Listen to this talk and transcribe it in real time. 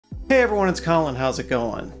Hey everyone, it's Colin. How's it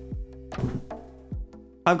going?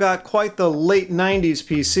 I've got quite the late 90s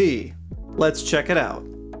PC. Let's check it out.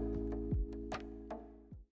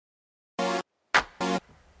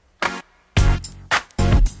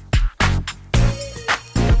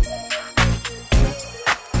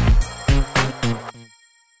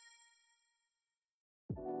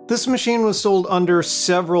 This machine was sold under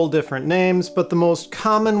several different names, but the most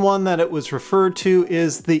common one that it was referred to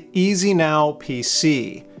is the EasyNow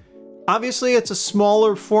PC. Obviously, it's a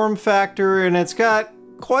smaller form factor and it's got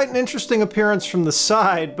quite an interesting appearance from the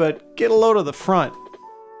side, but get a load of the front.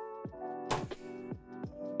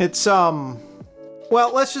 It's, well,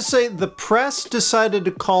 let's just say the press decided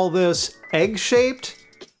to call this egg-shaped,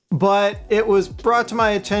 but it was brought to my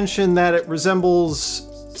attention that it resembles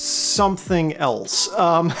something else.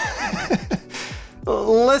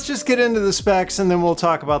 Let's just get into the specs and then we'll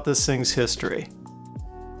talk about this thing's history.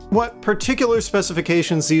 What particular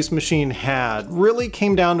specifications these machines had really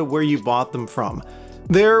came down to where you bought them from.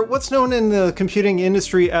 They're what's known in the computing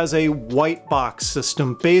industry as a white box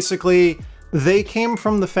system. Basically, they came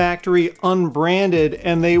from the factory unbranded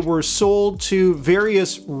and they were sold to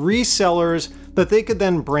various resellers that they could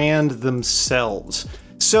then brand themselves.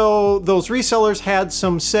 So those resellers had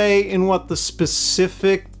some say in what the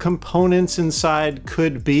specific components inside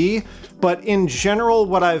could be, but in general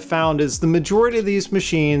what I've found is the majority of these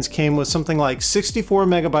machines came with something like 64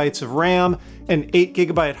 megabytes of RAM, an 8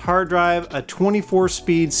 gigabyte hard drive, a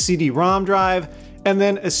 24-speed CD-ROM drive, and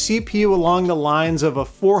then a CPU along the lines of a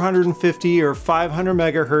 450 or 500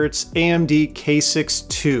 megahertz AMD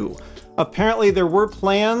K6-2. Apparently there were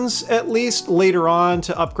plans, at least later on,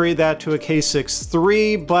 to upgrade that to a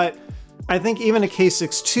K6-3, but I think even a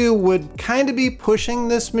K6-2 would kind of be pushing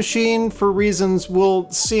this machine for reasons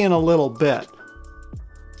we'll see in a little bit.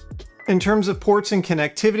 In terms of ports and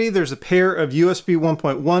connectivity, there's a pair of USB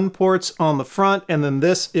 1.1 ports on the front, and then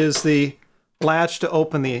this is the latch to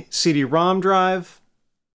open the CD-ROM drive.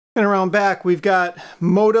 And around back, we've got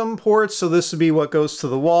modem ports, so this would be what goes to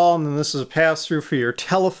the wall, and then this is a pass-through for your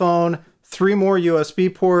telephone, 3 more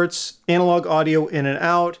USB ports, analog audio in and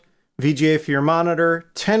out, VGA for your monitor,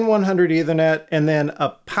 10100 Ethernet, and then a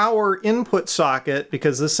power input socket,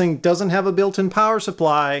 because this thing doesn't have a built-in power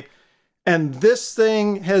supply, and this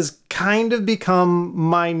thing has kind of become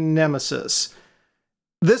my nemesis.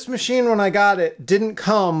 This machine, when I got it, didn't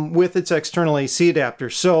come with its external AC adapter,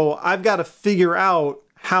 so I've got to figure out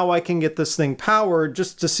how I can get this thing powered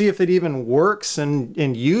just to see if it even works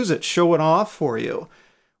and use it, show it off for you.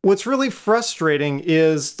 What's really frustrating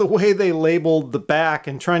is the way they labeled the back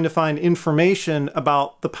and trying to find information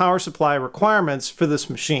about the power supply requirements for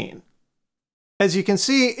this machine. As you can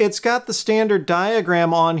see, it's got the standard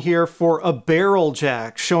diagram on here for a barrel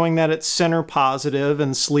jack, showing that it's center positive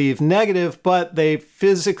and sleeve negative, but they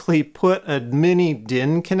physically put a mini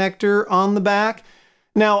DIN connector on the back.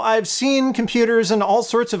 Now, I've seen computers and all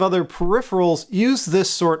sorts of other peripherals use this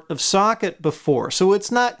sort of socket before, so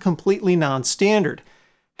it's not completely non-standard.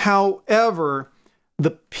 However,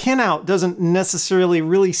 the pinout doesn't necessarily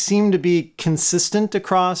really seem to be consistent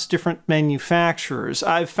across different manufacturers.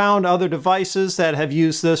 I've found other devices that have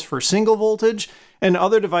used this for single voltage and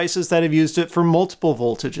other devices that have used it for multiple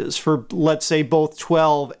voltages, for let's say both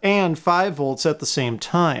 12 and 5 volts at the same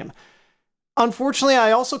time. Unfortunately,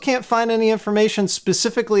 I also can't find any information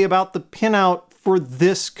specifically about the pinout for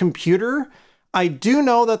this computer. I do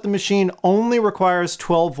know that the machine only requires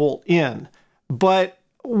 12 volt in, but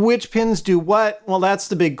which pins do what? Well, that's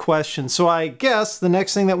the big question. So I guess the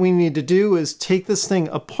next thing that we need to do is take this thing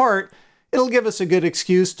apart. It'll give us a good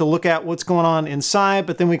excuse to look at what's going on inside,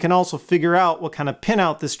 but then we can also figure out what kind of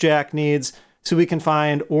pinout this jack needs so we can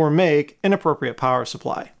find or make an appropriate power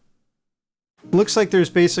supply. Looks like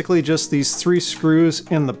there's basically just these 3 screws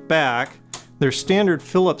in the back. They're standard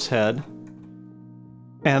Phillips head,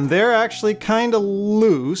 and they're actually kind of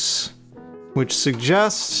loose, which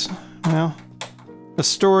suggests, well, a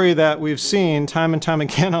story that we've seen time and time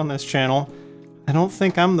again on this channel. I don't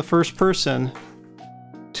think I'm the first person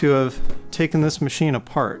to have taken this machine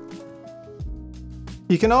apart.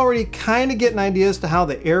 You can already kind of get an idea as to how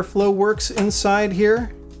the airflow works inside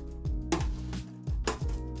here.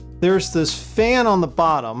 There's this fan on the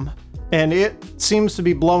bottom, and it seems to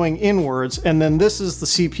be blowing inwards, and then this is the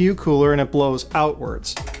CPU cooler, and it blows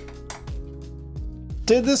outwards.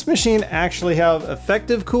 Did this machine actually have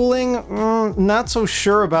effective cooling? Not so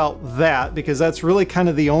sure about that, because that's really kind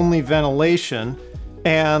of the only ventilation,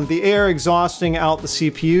 and the air exhausting out the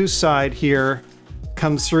CPU side here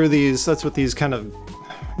comes through these, that's what these kind of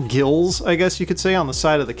gills, I guess you could say, on the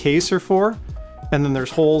side of the case are for. And then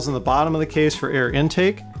there's holes in the bottom of the case for air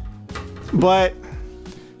intake. But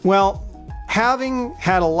Well, having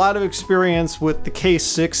had a lot of experience with the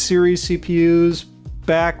K6 series CPUs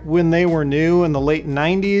back when they were new in the late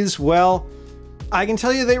 90s, well, I can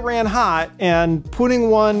tell you they ran hot, and putting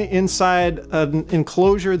one inside an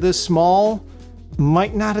enclosure this small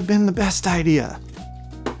might not have been the best idea.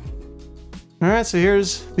 All right, so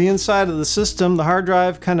here's the inside of the system. The hard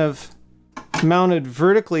drive kind of mounted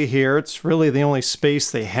vertically here. It's really the only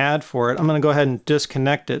space they had for it. I'm going to go ahead and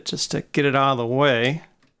disconnect it just to get it out of the way.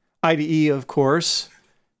 IDE, of course.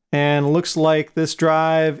 And looks like this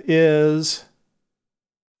drive is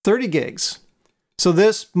 30 gigs. So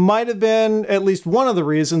this might have been at least one of the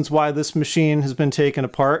reasons why this machine has been taken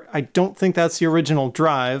apart. I don't think that's the original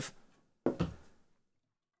drive.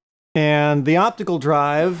 And the optical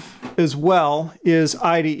drive as well is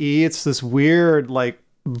IDE. It's this weird, like,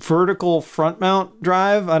 vertical front mount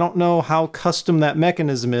drive. I don't know how custom that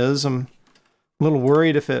mechanism is. I'm a little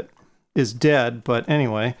worried if it is dead, but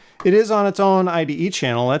anyway, it is on its own IDE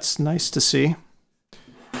channel. That's nice to see.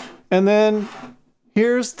 And then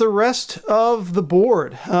here's the rest of the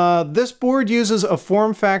board. This board uses a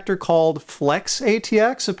form factor called Flex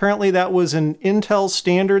ATX. Apparently that was an Intel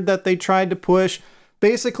standard that they tried to push.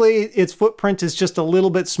 Basically, its footprint is just a little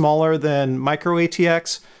bit smaller than Micro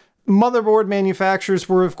ATX. Motherboard manufacturers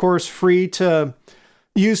were, of course, free to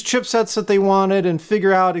use chipsets that they wanted and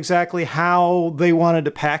figure out exactly how they wanted to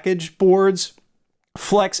package boards.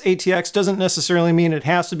 Flex ATX doesn't necessarily mean it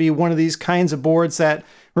has to be one of these kinds of boards that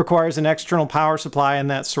requires an external power supply and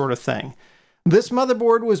that sort of thing. This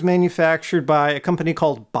motherboard was manufactured by a company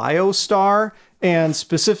called Biostar, and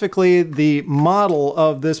specifically the model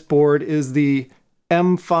of this board is the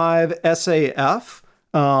M5 SAF.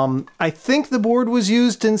 I think the board was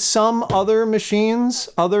used in some other machines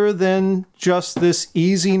other than just this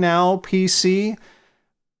EasyNow PC.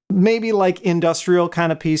 Maybe like industrial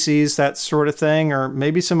kind of PCs, that sort of thing, or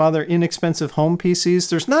maybe some other inexpensive home PCs.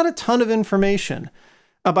 There's not a ton of information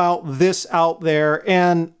about this out there,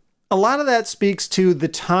 and a lot of that speaks to the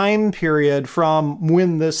time period from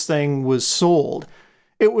when this thing was sold.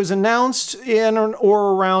 It was announced in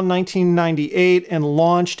or around 1998 and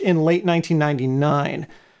launched in late 1999.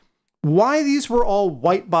 Why these were all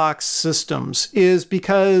white box systems is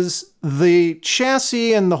because the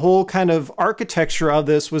chassis and the whole kind of architecture of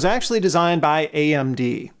this was actually designed by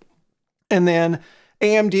AMD. And then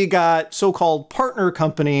AMD got so-called partner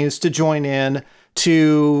companies to join in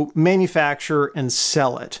to manufacture and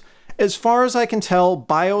sell it. As far as I can tell,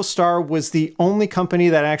 Biostar was the only company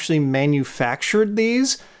that actually manufactured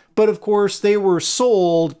these, but of course they were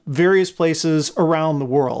sold various places around the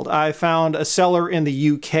world. I found a seller in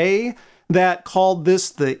the UK that called this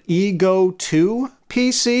the Ego 2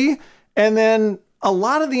 PC, and then a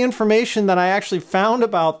lot of the information that I actually found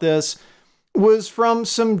about this was from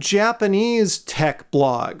some Japanese tech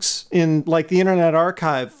blogs in like the Internet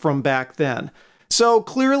Archive from back then. So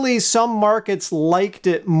clearly some markets liked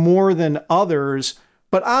it more than others,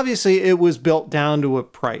 but obviously it was built down to a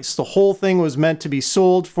price. The whole thing was meant to be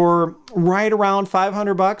sold for right around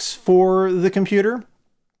 $500 for the computer.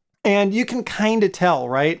 And you can kind of tell,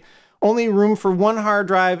 right? Only room for one hard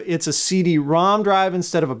drive. It's a CD-ROM drive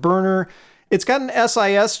instead of a burner. It's got an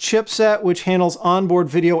SIS chipset, which handles onboard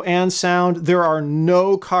video and sound. There are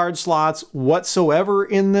no card slots whatsoever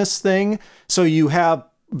in this thing. So you have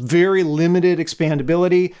very limited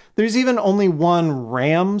expandability. There's even only one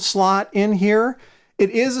RAM slot in here. It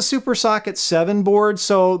is a Super Socket 7 board,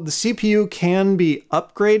 so the CPU can be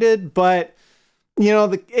upgraded, but you know,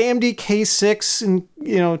 the AMD K6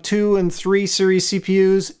 and 2 and 3 series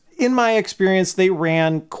CPUs, in my experience, they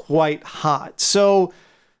ran quite hot. So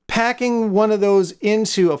packing one of those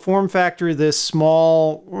into a form factor this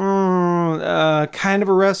small, kind of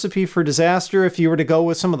a recipe for disaster if you were to go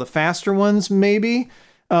with some of the faster ones, maybe.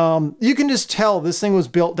 You can just tell this thing was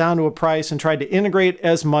built down to a price and tried to integrate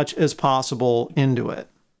as much as possible into it.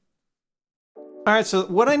 All right, so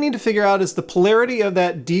what I need to figure out is the polarity of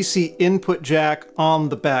that DC input jack on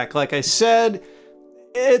the back. Like I said,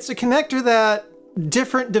 it's a connector that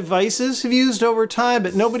different devices have used over time,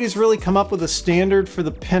 but nobody's really come up with a standard for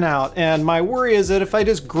the pinout. And my worry is that if I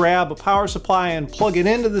just grab a power supply and plug it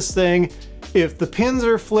into this thing, if the pins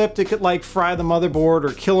are flipped, it could like fry the motherboard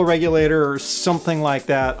or kill a regulator or something like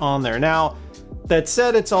that on there. Now, that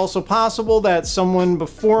said, it's also possible that someone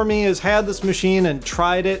before me has had this machine and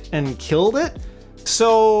tried it and killed it.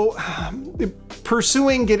 So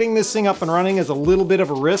pursuing getting this thing up and running is a little bit of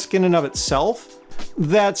a risk in and of itself.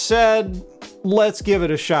 That said, let's give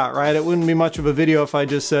it a shot, right? It wouldn't be much of a video if I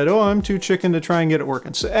just said, oh, I'm too chicken to try and get it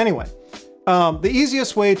working. So anyway, the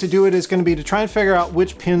easiest way to do it is going to be to try and figure out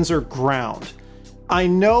which pins are ground. I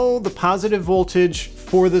know the positive voltage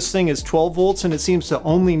for this thing is 12 volts, and it seems to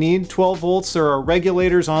only need 12 volts. There are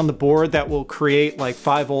regulators on the board that will create like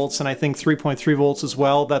 5 volts and I think 3.3 volts as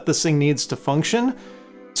well that this thing needs to function.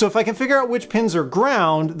 So if I can figure out which pins are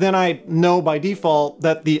ground, then I know by default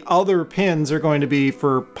that the other pins are going to be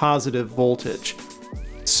for positive voltage.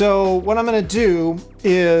 So what I'm going to do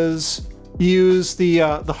is use the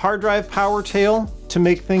hard drive power tail to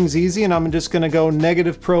make things easy, and I'm just going to go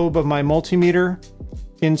negative probe of my multimeter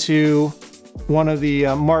into one of the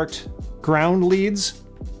marked ground leads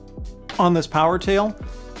on this power tail,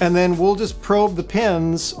 and then we'll just probe the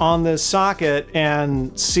pins on this socket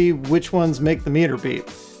and see which ones make the meter beep.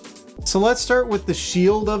 So let's start with the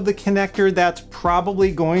shield of the connector. That's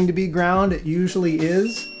probably going to be ground. It usually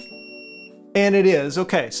is. And it is.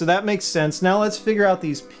 Okay, so that makes sense. Now let's figure out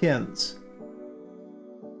these pins.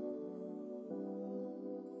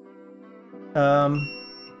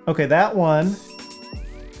 Okay, that one.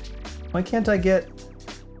 Why can't I get...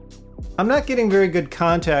 I'm not getting very good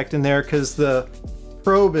contact in there because the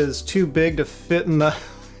probe is too big to fit in the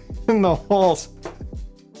holes.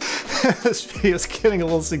 This video is getting a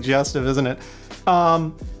little suggestive, isn't it?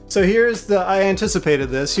 So here's the, I anticipated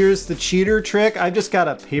this. Here's the cheater trick. I just got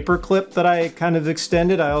a paper clip that I kind of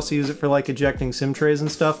extended. I also use it for like ejecting SIM trays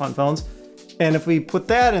and stuff on phones. And if we put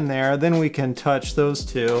that in there, then we can touch those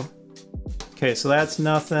two. Okay, so that's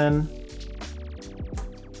nothing.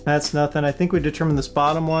 That's nothing. I think we determined this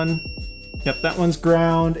bottom one. Yep, that one's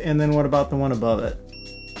ground. And then what about the one above it?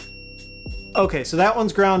 Okay, so that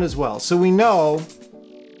one's ground as well. So we know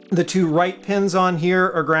the two right pins on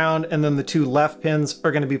here are ground, and then the two left pins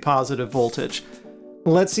are going to be positive voltage.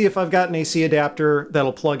 Let's see if I've got an AC adapter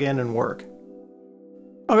that'll plug in and work.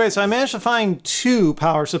 Okay, so I managed to find two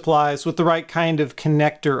power supplies with the right kind of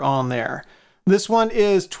connector on there. This one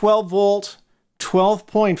is 12 volt,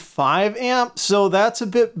 12.5 amp, so that's a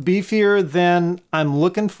bit beefier than I'm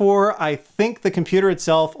looking for. I think the computer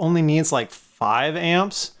itself only needs like 5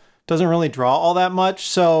 amps. Doesn't really draw all that much,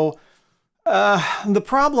 so the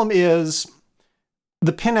problem is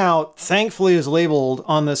the pinout, thankfully, is labeled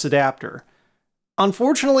on this adapter.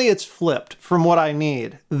 Unfortunately, it's flipped from what I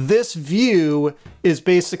need. This view is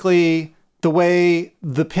basically the way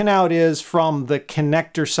the pinout is from the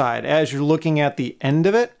connector side as you're looking at the end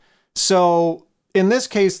of it. So in this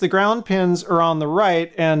case, the ground pins are on the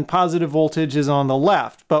right and positive voltage is on the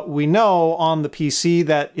left. But we know on the PC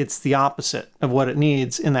that it's the opposite of what it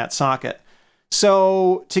needs in that socket.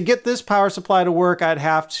 So to get this power supply to work, I'd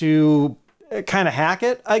have to kind of hack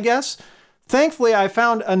it, I guess. Thankfully, I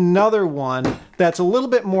found another one that's a little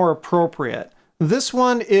bit more appropriate. This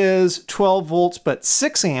one is 12 volts, but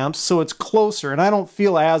 6 amps, so it's closer, and I don't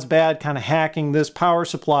feel as bad kind of hacking this power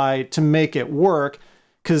supply to make it work,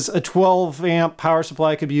 because a 12 amp power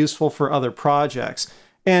supply could be useful for other projects.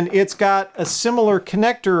 And it's got a similar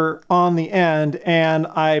connector on the end, and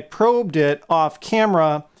I probed it off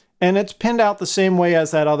camera, and it's pinned out the same way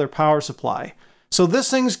as that other power supply. So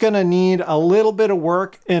this thing's gonna need a little bit of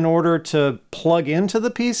work in order to plug into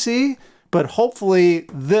the PC, but hopefully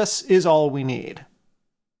this is all we need.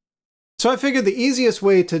 So I figured the easiest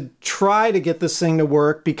way to try to get this thing to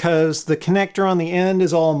work, because the connector on the end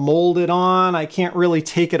is all molded on, I can't really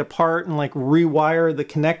take it apart and like rewire the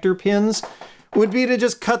connector pins, would be to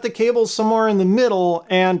just cut the cables somewhere in the middle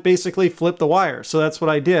and basically flip the wire. So that's what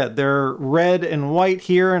I did. They're red and white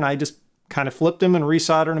here, and I just kind of flipped them and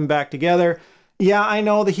resoldered them back together. Yeah, I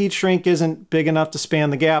know the heat shrink isn't big enough to span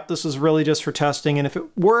the gap. This was really just for testing, and if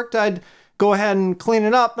it worked, I'd go ahead and clean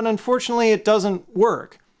it up, and unfortunately it doesn't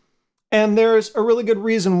work. And there's a really good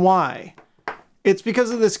reason why. It's because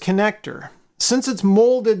of this connector. Since it's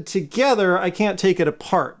molded together, I can't take it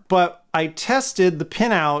apart, but I tested the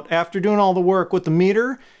pinout after doing all the work with the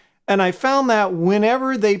meter, and I found that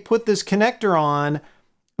whenever they put this connector on,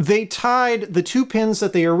 they tied the two pins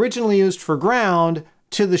that they originally used for ground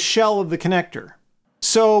to the shell of the connector.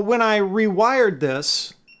 So when I rewired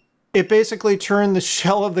this, it basically turned the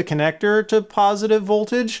shell of the connector to positive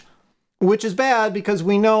voltage, which is bad because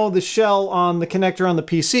we know the shell on the connector on the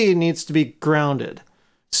PC needs to be grounded.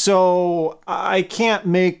 So I can't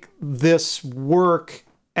make this work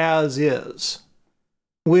as is,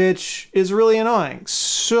 which is really annoying.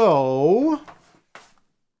 So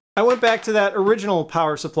I went back to that original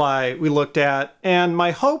power supply we looked at, and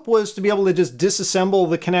my hope was to be able to just disassemble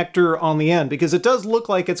the connector on the end, because it does look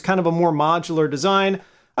like it's kind of a more modular design.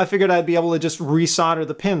 I figured I'd be able to just resolder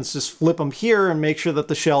the pins, just flip them here and make sure that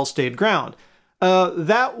the shell stayed ground.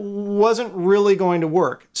 That wasn't really going to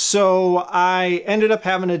work, so I ended up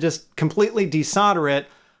having to just completely desolder it.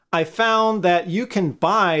 I found that you can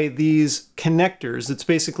buy these connectors. It's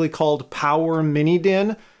basically called Power Mini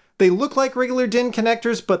DIN. They look like regular DIN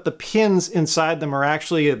connectors, but the pins inside them are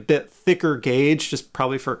actually a bit thicker gauge, just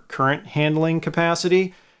probably for current handling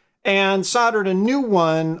capacity, and soldered a new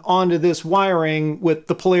one onto this wiring with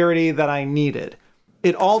the polarity that I needed.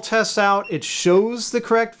 It all tests out, it shows the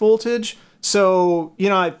correct voltage, so, you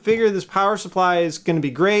know, I figured this power supply is going to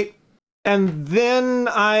be great. And then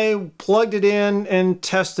I plugged it in and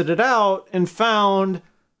tested it out and found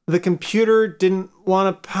the computer didn't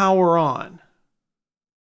want to power on.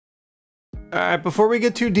 Alright, before we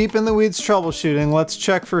get too deep in the weeds troubleshooting, let's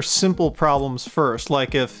check for simple problems first,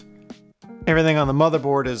 like if everything on the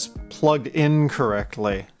motherboard is plugged in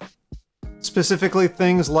correctly. Specifically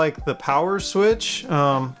things like the power switch.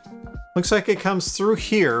 Looks like it comes through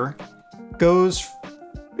here, goes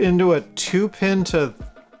into a 2-pin to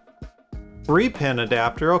 3-pin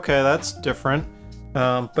adapter. Okay, that's different.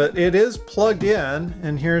 But it is plugged in,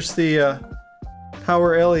 and here's the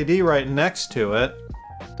power LED right next to it.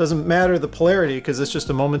 Doesn't matter the polarity because it's just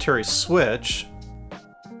a momentary switch.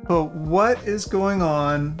 But what is going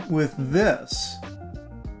on with this?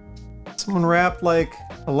 Someone wrapped like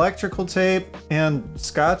electrical tape and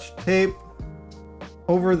scotch tape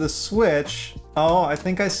over the switch. Oh, I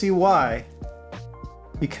think I see why.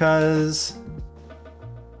 Because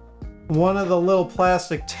one of the little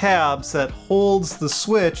plastic tabs that holds the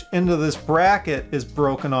switch into this bracket is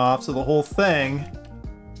broken off, so the whole thing,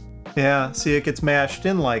 yeah, see, it gets mashed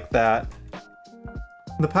in like that.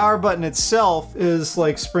 The power button itself is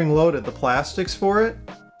like spring-loaded, the plastics for it.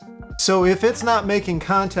 So if it's not making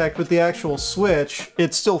contact with the actual switch,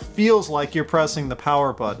 it still feels like you're pressing the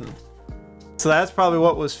power button. So that's probably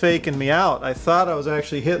what was faking me out. I thought I was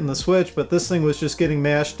actually hitting the switch, but this thing was just getting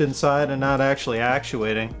mashed inside and not actually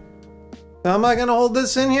actuating. Now, am I gonna hold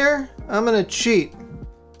this in here? I'm gonna cheat.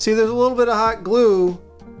 See, there's a little bit of hot glue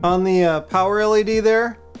on the power LED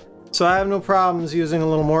there, so I have no problems using a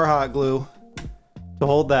little more hot glue to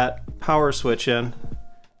hold that power switch in.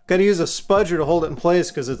 Gotta use a spudger to hold it in place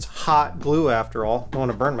because it's hot glue after all. Don't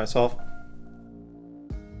want to burn myself.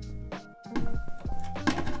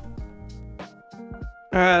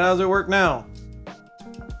 Alright, how's it work now?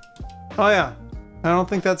 Oh yeah, I don't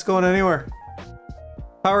think that's going anywhere.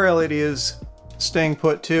 Power LED is staying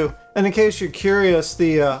put too. And in case you're curious,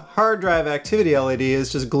 the hard drive activity LED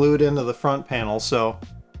is just glued into the front panel, so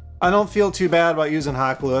I don't feel too bad about using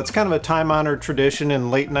hot glue. It's kind of a time-honored tradition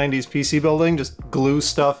in late 90s PC building, just glue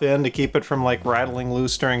stuff in to keep it from like rattling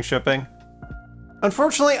loose during shipping.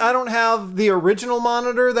 Unfortunately, I don't have the original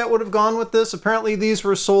monitor that would have gone with this. Apparently these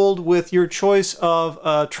were sold with your choice of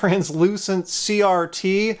a translucent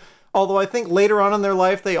CRT, although I think later on in their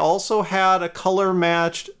life they also had a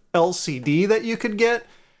color-matched LCD that you could get.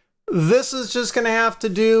 This is just going to have to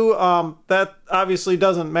do, that obviously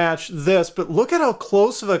doesn't match this, but look at how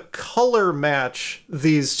close of a color match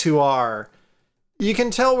these two are. You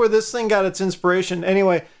can tell where this thing got its inspiration.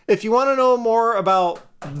 Anyway, if you want to know more about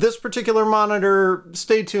this particular monitor,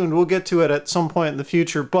 stay tuned. We'll get to it at some point in the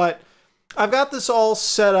future, but I've got this all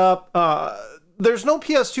set up. There's no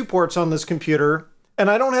PS2 ports on this computer, and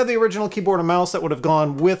I don't have the original keyboard and mouse that would have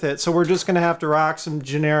gone with it, so we're just going to have to rock some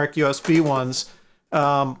generic USB ones.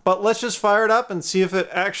 But let's just fire it up and see if it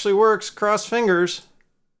actually works. Cross fingers.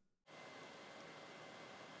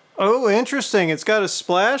 Oh, interesting. It's got a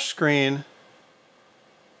splash screen.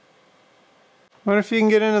 What if you can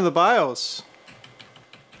get into the BIOS?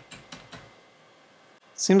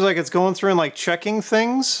 Seems like it's going through and like checking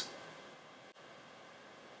things.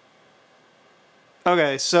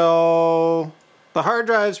 Okay, so the hard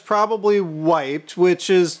drive's probably wiped, which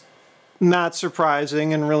is not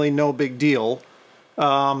surprising and really no big deal.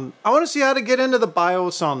 I want to see how to get into the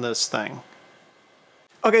BIOS on this thing.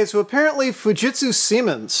 Okay, so apparently Fujitsu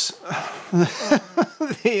Siemens,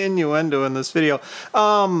 the innuendo in this video,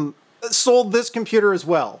 sold this computer as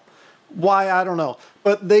well. Why, I don't know.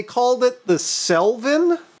 But they called it the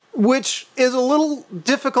Selvin, which is a little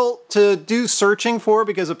difficult to do searching for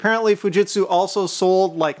because apparently Fujitsu also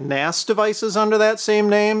sold like NAS devices under that same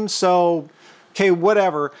name, so okay,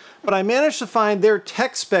 whatever. But I managed to find their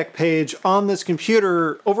tech spec page on this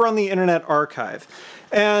computer over on the Internet Archive.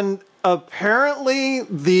 And apparently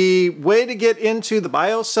the way to get into the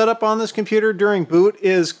BIOS setup on this computer during boot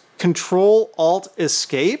is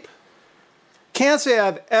Control-Alt-Escape. Can't say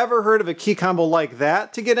I've ever heard of a key combo like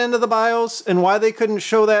that to get into the BIOS, and why they couldn't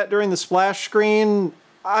show that during the splash screen,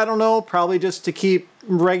 I don't know, probably just to keep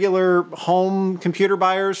regular home computer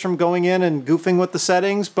buyers from going in and goofing with the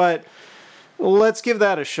settings, but let's give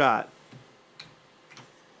that a shot.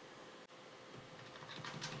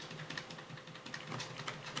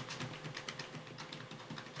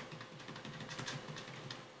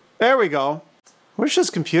 There we go. Wish this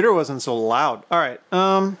computer wasn't so loud. All right,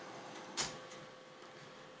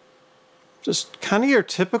 just kind of your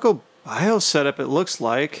typical BIOS setup, it looks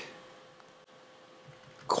like.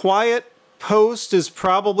 Quiet post is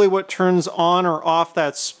probably what turns on or off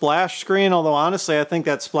that splash screen, although honestly I think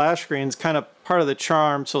that splash screen is kind of part of the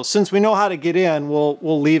charm. So since we know how to get in,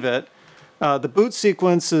 we'll leave it. The boot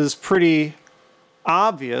sequence is pretty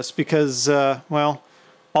obvious because, well,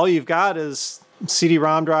 all you've got is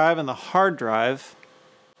CD-ROM drive and the hard drive.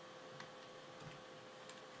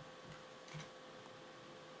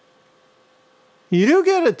 You do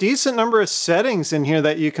get a decent number of settings in here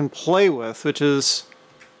that you can play with, which is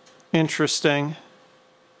interesting.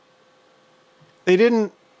 They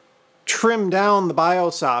didn't trim down the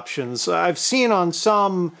BIOS options. I've seen on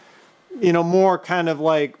some, you know, more kind of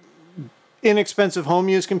like inexpensive home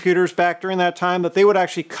use computers back during that time that they would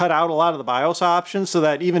actually cut out a lot of the BIOS options so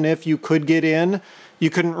that even if you could get in, you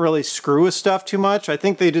couldn't really screw with stuff too much. I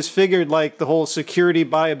think they just figured like the whole security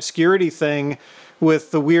by obscurity thing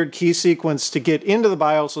with the weird key sequence to get into the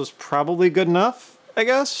BIOS was probably good enough, I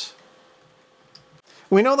guess.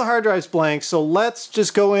 We know the hard drive's blank, so let's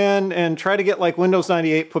just go in and try to get like Windows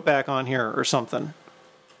 98 put back on here or something.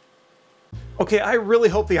 Okay, I really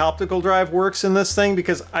hope the optical drive works in this thing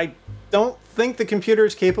because I don't think the computer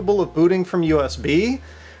is capable of booting from USB.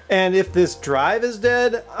 And if this drive is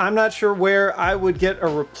dead, I'm not sure where I would get a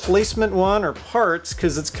replacement one or parts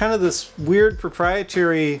because it's kind of this weird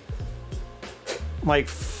proprietary like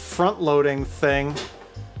front loading thing.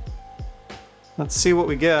 Let's see what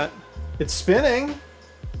we get. It's spinning.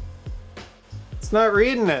 It's not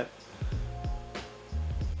reading it.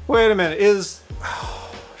 Wait a minute,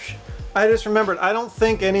 I just remembered, I don't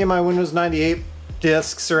think any of my Windows 98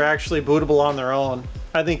 disks are actually bootable on their own.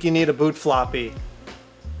 I think you need a boot floppy.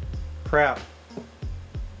 Crap.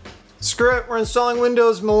 Screw it, we're installing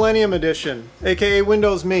Windows Millennium Edition, aka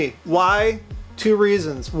Windows Me. Why? Two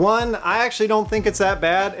reasons. One, I actually don't think it's that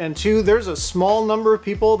bad, and two, there's a small number of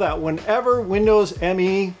people that whenever Windows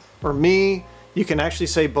ME or Me, you can actually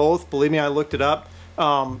say both, believe me, I looked it up,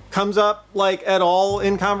 comes up like at all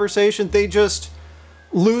in conversation, they just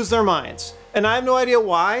lose their minds. And I have no idea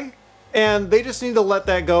why, and they just need to let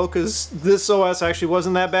that go because this OS actually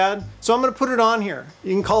wasn't that bad. So I'm going to put it on here.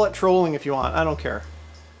 You can call it trolling if you want, I don't care.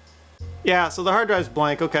 Yeah, so the hard drive's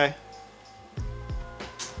blank, okay.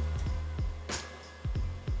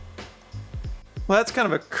 Well, that's kind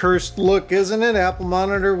of a cursed look, isn't it? Apple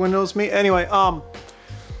Monitor, Windows Me. Anyway,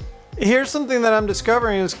 here's something that I'm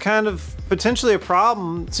discovering is kind of potentially a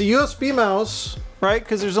problem. It's a USB mouse, right?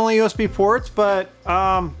 Because there's only USB ports, but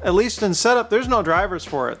at least in setup, there's no drivers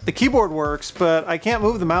for it. The keyboard works, but I can't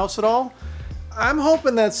move the mouse at all. I'm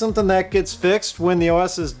hoping that's something that gets fixed when the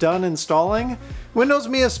OS is done installing. Windows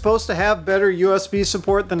Me is supposed to have better USB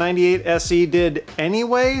support than 98 SE did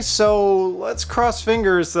anyway, so let's cross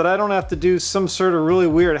fingers that I don't have to do some sort of really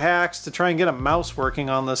weird hacks to try and get a mouse working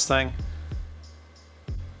on this thing.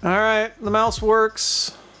 Alright, the mouse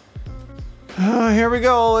works. Here we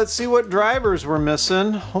go, let's see what drivers we're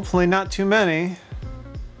missing. Hopefully not too many.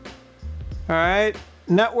 Alright,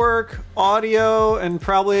 network, audio, and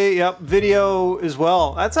probably, yep, video as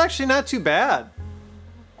well. That's actually not too bad.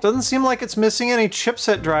 Doesn't seem like it's missing any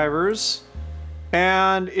chipset drivers.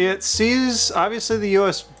 And it sees, obviously, the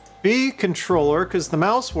USB controller because the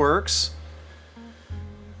mouse works.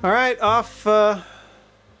 Alright, off to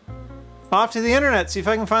the internet, see if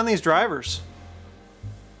I can find these drivers.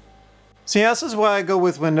 So yeah, this is why I go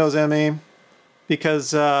with Windows ME,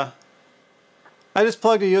 because I just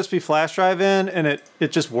plugged a USB flash drive in and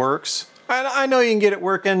it just works. I know you can get it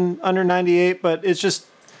working under 98, but it's just,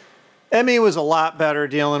 ME was a lot better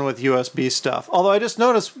dealing with USB stuff. Although I just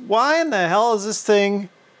noticed, why in the hell is this thing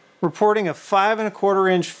reporting a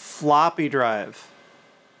 5¼ floppy drive?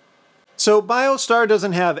 So Biostar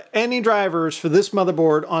doesn't have any drivers for this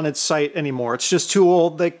motherboard on its site anymore. It's just too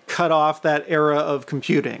old. They cut off that era of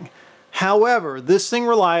computing. However, this thing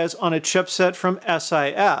relies on a chipset from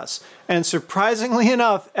SIS, and surprisingly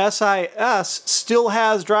enough, SIS still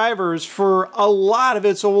has drivers for a lot of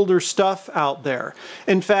its older stuff out there.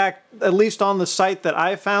 In fact, at least on the site that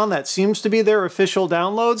I found that seems to be their official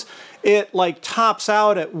downloads, it like tops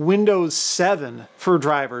out at Windows 7 for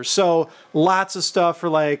drivers. So lots of stuff for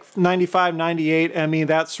like 95, 98, ME,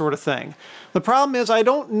 that sort of thing. The problem is I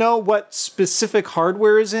don't know what specific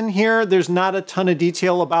hardware is in here. There's not a ton of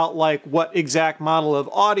detail about like what exact model of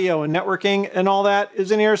audio and networking and all that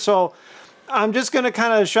is in here. So I'm just going to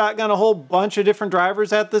kind of shotgun a whole bunch of different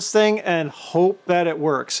drivers at this thing and hope that it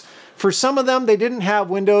works. For some of them, they didn't have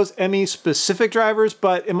Windows ME specific drivers,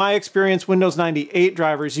 but in my experience, Windows 98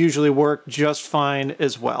 drivers usually work just fine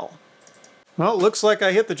as well. Well, it looks like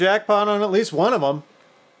I hit the jackpot on at least one of them.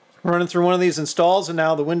 Running through one of these installs, and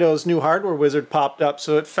now the Windows new hardware wizard popped up,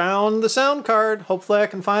 so it found the sound card. Hopefully I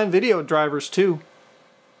can find video drivers too.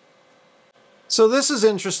 So this is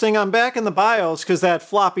interesting. I'm back in the BIOS because that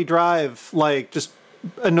floppy drive just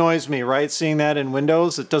annoys me, right? Seeing that in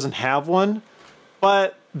Windows, it doesn't have one.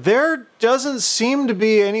 But there doesn't seem to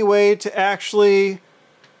be any way to actually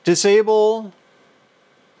disable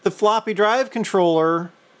the floppy drive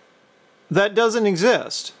controller. That doesn't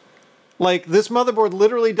exist. Like, this motherboard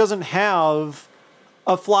literally doesn't have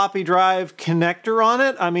a floppy drive connector on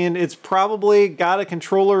it. I mean, it's probably got a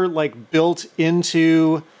controller built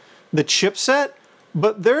into the chipset,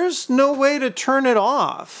 but there's no way to turn it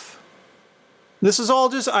off. This is all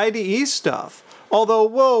just IDE stuff. Although,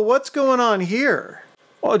 whoa, what's going on here?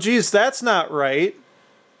 Oh, geez, that's not right.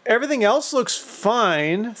 Everything else looks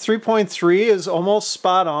fine. 3.3 is almost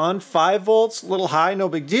spot on. 5 volts, a little high, no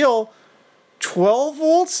big deal. 12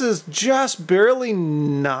 volts is just barely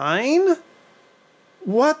 9?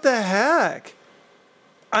 What the heck?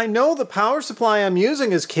 I know the power supply I'm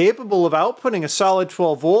using is capable of outputting a solid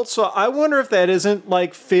 12 volts, so I wonder if that isn't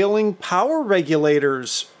failing power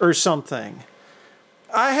regulators or something.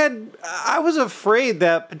 I was afraid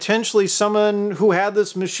that potentially someone who had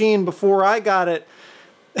this machine before I got it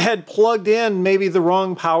had plugged in maybe the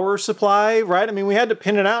wrong power supply, right? I mean, we had to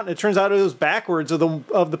pin it out, and it turns out it was backwards of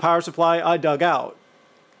the power supply I dug out.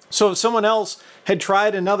 So if someone else had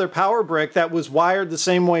tried another power brick that was wired the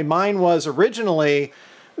same way mine was originally,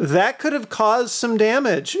 that could have caused some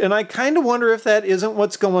damage, and I kind of wonder if that isn't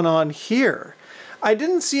what's going on here. I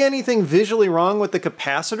didn't see anything visually wrong with the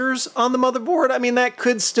capacitors on the motherboard. I mean, that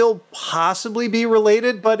could still possibly be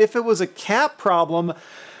related, but if it was a cap problem,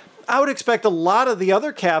 I would expect a lot of the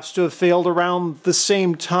other caps to have failed around the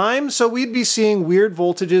same time, so we'd be seeing weird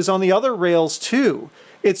voltages on the other rails too.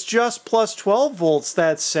 It's just plus 12 volts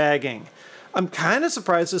that's sagging. I'm kind of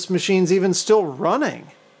surprised this machine's even still running.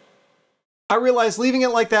 I realize leaving it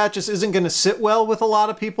like that just isn't going to sit well with a lot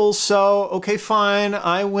of people, so okay, fine.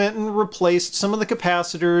 I went and replaced some of the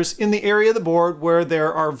capacitors in the area of the board where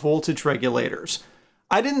there are voltage regulators.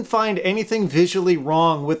 I didn't find anything visually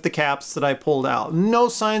wrong with the caps that I pulled out. No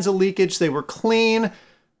signs of leakage, they were clean,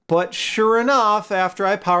 but sure enough, after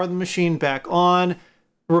I powered the machine back on,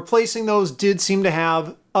 replacing those did seem to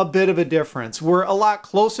have a bit of a difference. We're a lot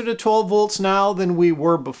closer to 12 volts now than we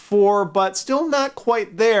were before, but still not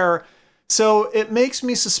quite there. So it makes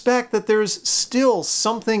me suspect that there's still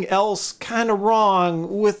something else kind of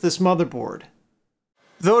wrong with this motherboard.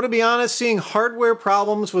 Though, to be honest, seeing hardware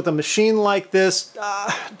problems with a machine like this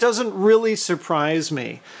doesn't really surprise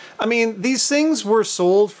me. I mean, these things were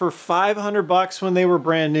sold for $500 when they were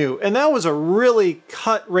brand new, and that was a really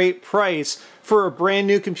cut-rate price for a brand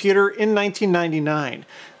new computer in 1999.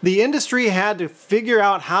 The industry had to figure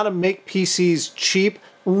out how to make PCs cheap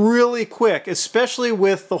really quick, especially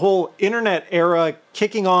with the whole internet era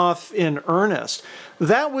kicking off in earnest.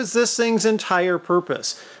 That was this thing's entire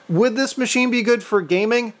purpose. Would this machine be good for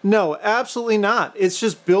gaming? No, absolutely not. It's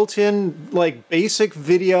just built in basic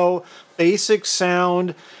video, basic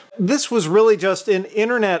sound. This was really just an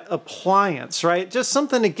internet appliance, right? Just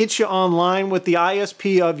something to get you online with the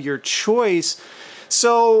ISP of your choice.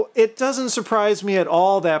 So it doesn't surprise me at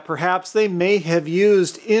all that perhaps they may have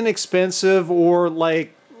used inexpensive or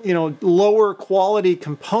lower quality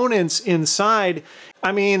components inside.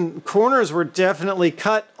 I mean, corners were definitely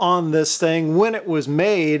cut on this thing when it was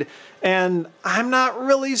made, and I'm not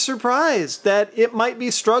really surprised that it might be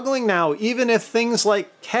struggling now, even if things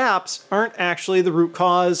like caps aren't actually the root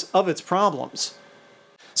cause of its problems.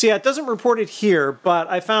 So yeah, it doesn't report it here, but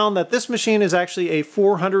I found that this machine is actually a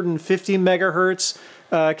 450 megahertz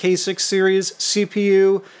K6 series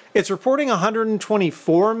CPU. It's reporting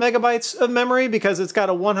 124 megabytes of memory because it's got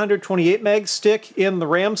a 128 meg stick in the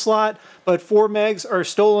RAM slot, but 4 megs are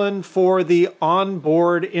stolen for the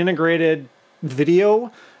onboard integrated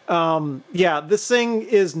video. Yeah, this thing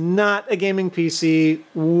is not a gaming PC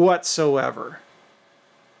whatsoever.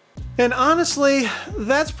 And honestly,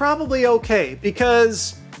 that's probably okay,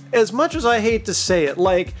 because as much as I hate to say it,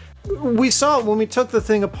 we saw when we took the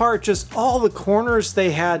thing apart, just all the corners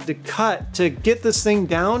they had to cut to get this thing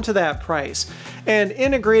down to that price. And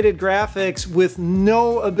integrated graphics with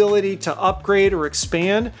no ability to upgrade or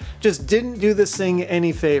expand just didn't do this thing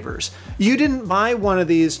any favors. You didn't buy one of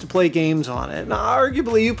these to play games on it. Now,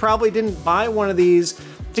 arguably, you probably didn't buy one of these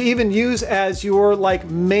to even use as your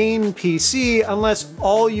main PC unless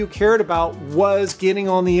all you cared about was getting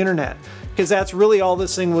on the internet. because that's really all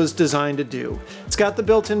this thing was designed to do. It's got the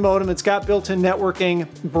built-in modem, it's got built-in networking.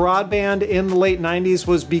 Broadband in the late 90s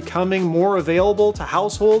was becoming more available to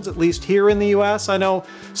households, at least here in the US. I know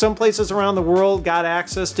some places around the world got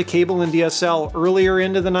access to cable and DSL earlier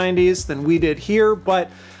into the 90s than we did here, but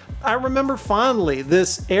I remember fondly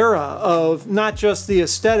this era of not just the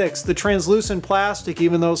aesthetics, the translucent plastic,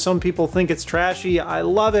 even though some people think it's trashy, I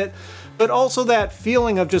love it, but also that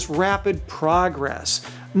feeling of just rapid progress.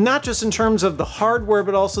 Not just in terms of the hardware,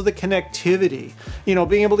 but also the connectivity. You know,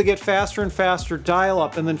 being able to get faster and faster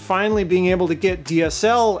dial-up, and then finally being able to get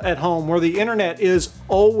DSL at home where the internet is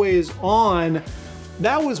always on.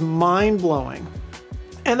 That was mind-blowing.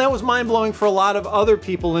 And that was mind-blowing for a lot of other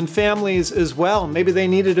people and families as well. Maybe they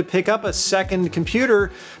needed to pick up a second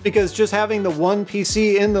computer because just having the one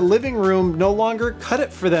PC in the living room no longer cut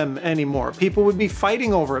it for them anymore. People would be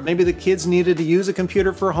fighting over it. Maybe the kids needed to use a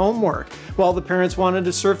computer for homework while the parents wanted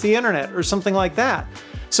to surf the internet or something like that.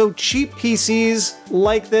 So cheap PCs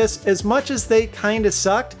like this, as much as they kind of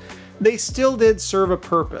sucked, they still did serve a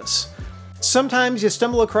purpose. Sometimes you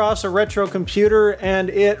stumble across a retro computer and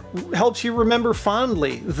it helps you remember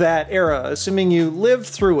fondly that era, assuming you lived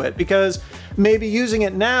through it, because maybe using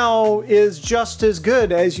it now is just as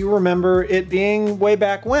good as you remember it being way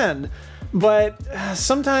back when. But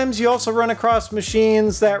sometimes you also run across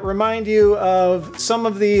machines that remind you of some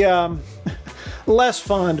of the less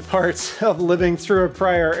fond parts of living through a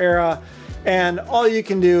prior era, and all you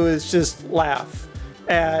can do is just laugh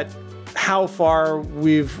at how far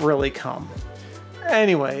we've really come.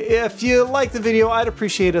 Anyway, if you like the video, I'd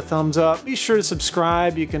appreciate a thumbs up. Be sure to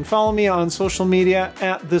subscribe. You can follow me on social media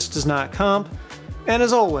at thisdoesnotcomp. And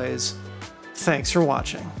as always, thanks for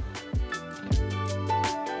watching.